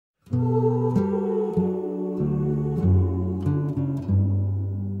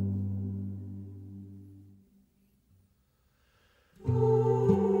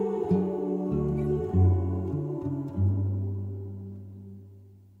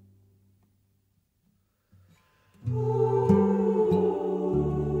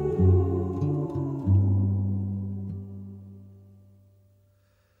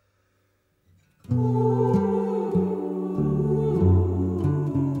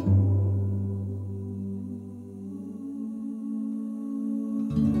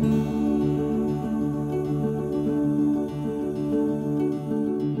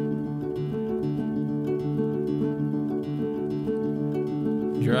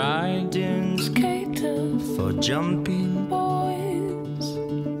dry dunes cater for jumping boys.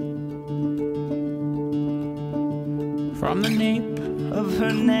 From the nape of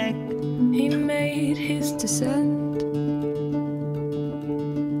her neck he made his descent.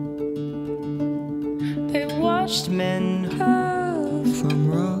 They watched men hurl from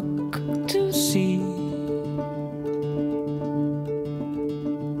rock to sea,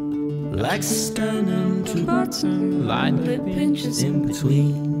 like sternum to bottom, line lip pinches in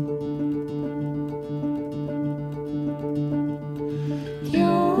between.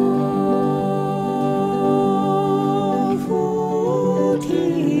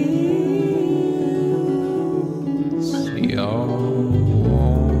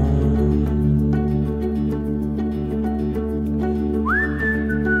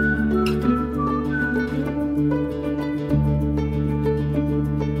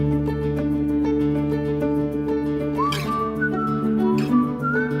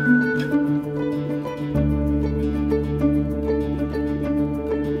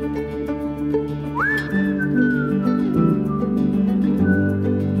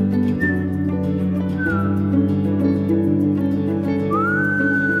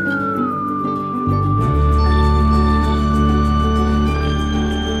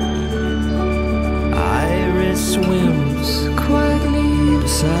 Swims quietly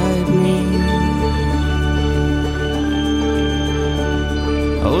beside me.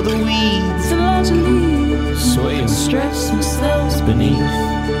 Oh, the weeds, the larger leaves sway and stretch themselves beneath.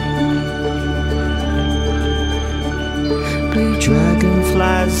 Blue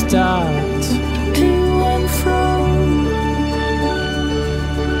dragonflies dart to and fro.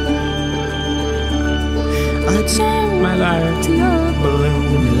 I tie my life to your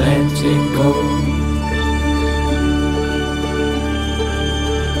balloon, let it go.